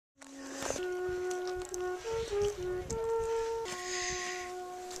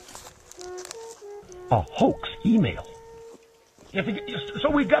A hoax email. So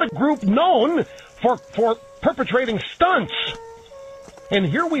we got a group known for perpetrating stunts. And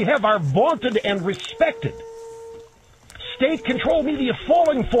here we have our vaunted and respected state-controlled media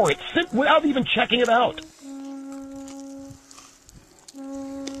falling for it without even checking it out.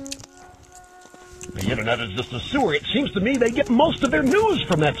 The internet is just a sewer. It seems to me they get most of their news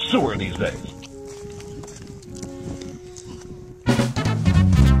from that sewer these days.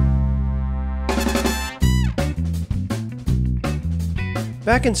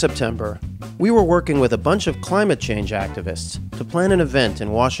 Back in September, we were working with a bunch of climate change activists to plan an event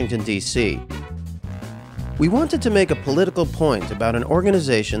in Washington, D.C. We wanted to make a political point about an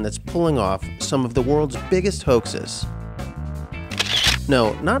organization that's pulling off some of the world's biggest hoaxes.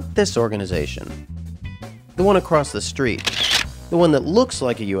 No, not this organization. The one across the street. The one that looks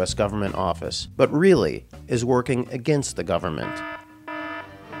like a U.S. government office, but really is working against the government.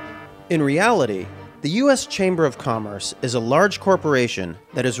 In reality, the U.S. Chamber of Commerce is a large corporation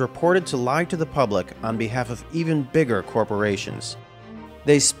that is reported to lie to the public on behalf of even bigger corporations.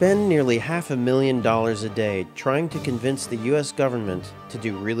 They spend nearly $500,000 a day trying to convince the U.S. government to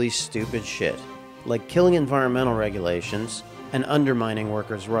do really stupid shit, like killing environmental regulations and undermining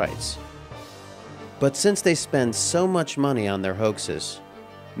workers' rights. But since they spend so much money on their hoaxes,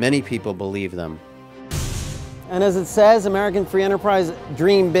 many people believe them. And as it says, American Free Enterprise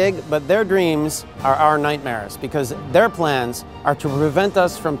dream big, but their dreams are our nightmares because their plans are to prevent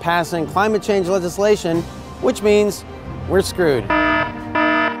us from passing climate change legislation, which means we're screwed.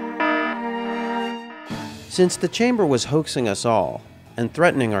 Since the Chamber was hoaxing us all and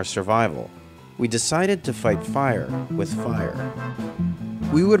threatening our survival, we decided to fight fire with fire.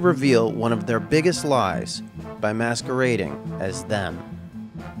 We would reveal one of their biggest lies by masquerading as them.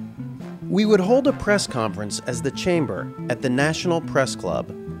 We would hold a press conference as the Chamber at the National Press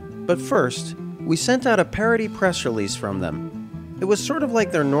Club. But first, we sent out a parody press release from them. It was sort of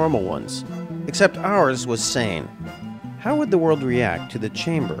like their normal ones, except ours was sane. How would the world react to the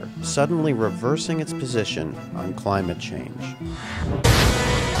Chamber suddenly reversing its position on climate change?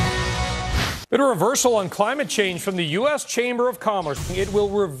 Bit of reversal on climate change from the U.S. Chamber of Commerce. It will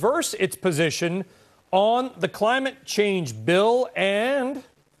reverse its position on the climate change bill and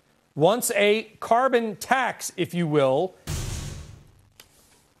wants a carbon tax, if you will.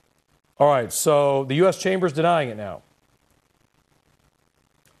 All right, so the U.S. Chamber is denying it now.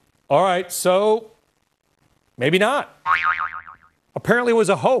 All right, so maybe not. Apparently it was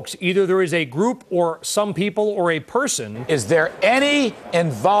a hoax. Either there is a group or some people or a person. Is there any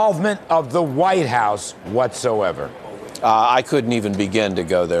involvement of the White House whatsoever? I couldn't even begin to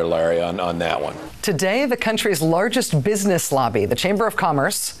go there, Larry, on that one. Today, the country's largest business lobby, the Chamber of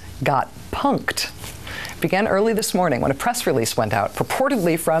Commerce, got punked. It began early this morning when a press release went out,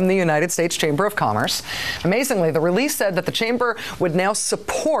 purportedly from the United States Chamber of Commerce. Amazingly, the release said that the Chamber would now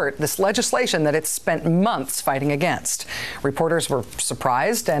support this legislation that it's spent months fighting against. Reporters were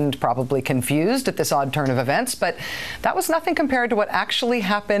surprised and probably confused at this odd turn of events, but that was nothing compared to what actually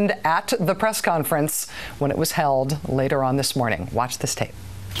happened at the press conference when it was held later on this morning. Watch this tape.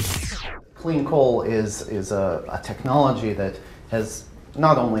 Clean coal is a technology that has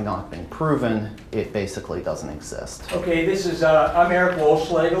not only not been proven, it basically doesn't exist. Okay, I'm Eric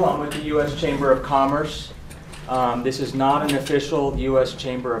Wolfschlegel. I'm with the U.S. Chamber of Commerce. This is not an official U.S.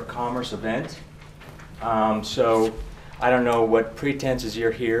 Chamber of Commerce event. So I don't know what pretenses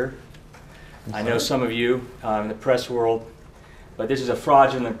you're here. I know some of you in the press world, but this is a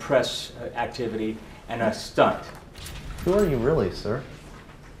fraudulent press activity and a stunt. Who are you really, sir?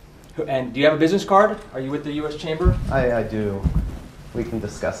 And do you have a business card? Are you with the U.S. Chamber? I do. We can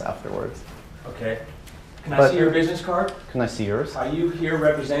discuss afterwards. Okay. Can I see your business card? Can I see yours? Are you here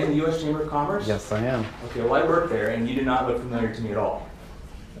representing the U.S. Chamber of Commerce? Yes, I am. Okay, well, I work there, and you do not look familiar to me at all.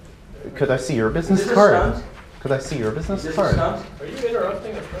 Could I see your business Is this card? a stunt? Could I see your business Is this card? a stunt? Are you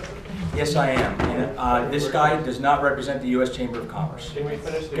interrupting the president? Yes, I am. And, this guy does not represent the U.S. Chamber of Commerce. Can we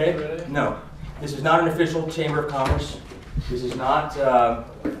finish the Okay? Q&A? No. This is not an official Chamber of Commerce. This is not...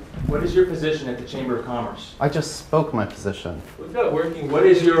 what is your position at the Chamber of Commerce? I just spoke my position. We've got working... What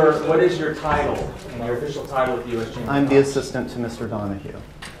is your title and your official title at the U.S. Chamber I'm of the Commerce? assistant to Mr. Donahue.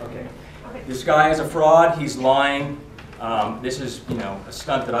 Okay. This guy is a fraud. He's lying. This is, a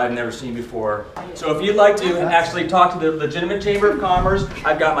stunt that I've never seen before. So if you'd like to actually talk to the legitimate Chamber of Commerce,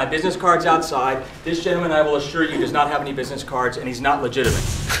 I've got my business cards outside. This gentleman, I will assure you, does not have any business cards, and he's not legitimate.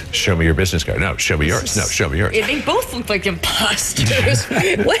 Show me your business card. No, show me yours. No, show me yours. They both look like imposters.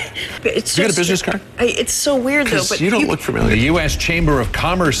 What? It's You got a business card? It's so weird, though. But you don't look familiar. The U.S. Chamber of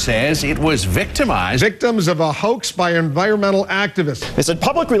Commerce says it was victimized. Victims of a hoax by environmental activists. They said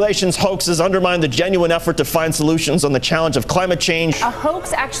public relations hoaxes undermine the genuine effort to find solutions on the challenge of climate change. A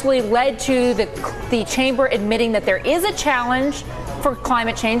hoax actually led to the chamber admitting that there is a challenge for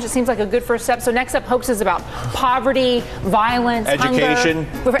climate change. It seems like a good first step. So next up, hoaxes about poverty, violence, education.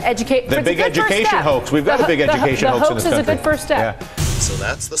 Hunger. The big education hoax. We've got a big education hoax in this country. The hoax is a good first step. Yeah. So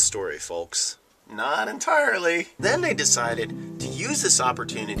that's the story, folks. Not entirely. Then they decided to use this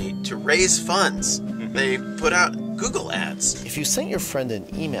opportunity to raise funds. They put out Google ads. If you sent your friend an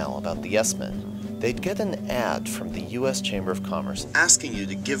email about the Yes Men, they'd get an ad from the U.S. Chamber of Commerce asking you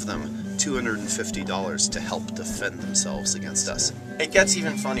to give them $250 to help defend themselves against us. It gets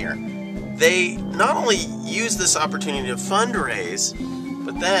even funnier. They not only use this opportunity to fundraise,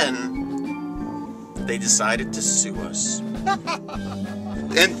 but then they decided to sue us.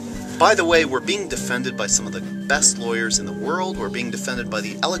 And by the way, we're being defended by some of the best lawyers in the world. We're being defended by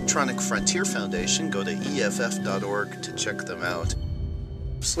the Electronic Frontier Foundation. Go to EFF.org to check them out.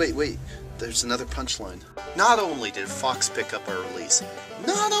 Wait. There's another punchline. Not only did Fox pick up our release,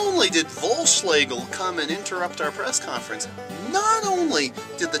 not only did Volkswagen come and interrupt our press conference, not only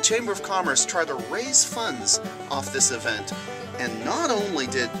did the Chamber of Commerce try to raise funds off this event, and not only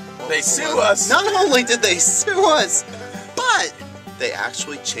did they sue us, but they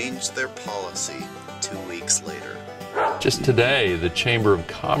actually changed their policy 2 weeks later. Just today, the Chamber of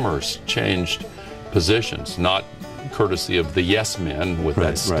Commerce changed positions, not courtesy of the Yes Men with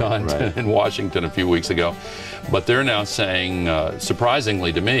that stunt in Washington a few weeks ago. But they're now saying,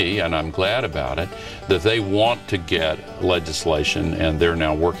 surprisingly to me, and I'm glad about it, that they want to get legislation, and they're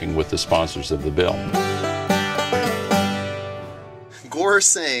now working with the sponsors of the bill. Gore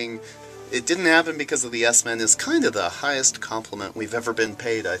saying it didn't happen because of the Yes Men is kind of the highest compliment we've ever been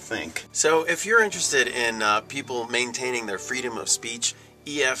paid, I think. So if you're interested in people maintaining their freedom of speech,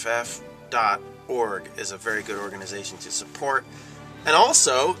 EFF.org is a very good organization to support. And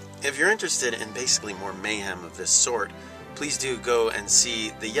also, if you're interested in basically more mayhem of this sort, please do go and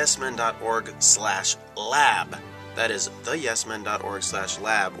see the yesmen.org/lab. That is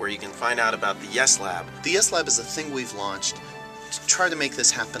theyesmen.org/lab, where you can find out about the Yes Lab. The Yes Lab is a thing we've launched to try to make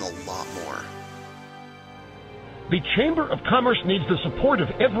this happen a lot more. The Chamber of Commerce needs the support of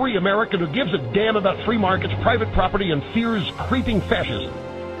every American who gives a damn about free markets, private property, and fears creeping fascism.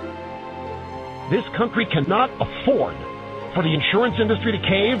 This country cannot afford for the insurance industry to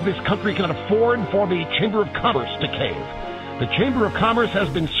cave. This country cannot afford for the Chamber of Commerce to cave. The Chamber of Commerce has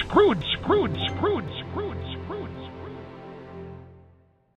been screwed.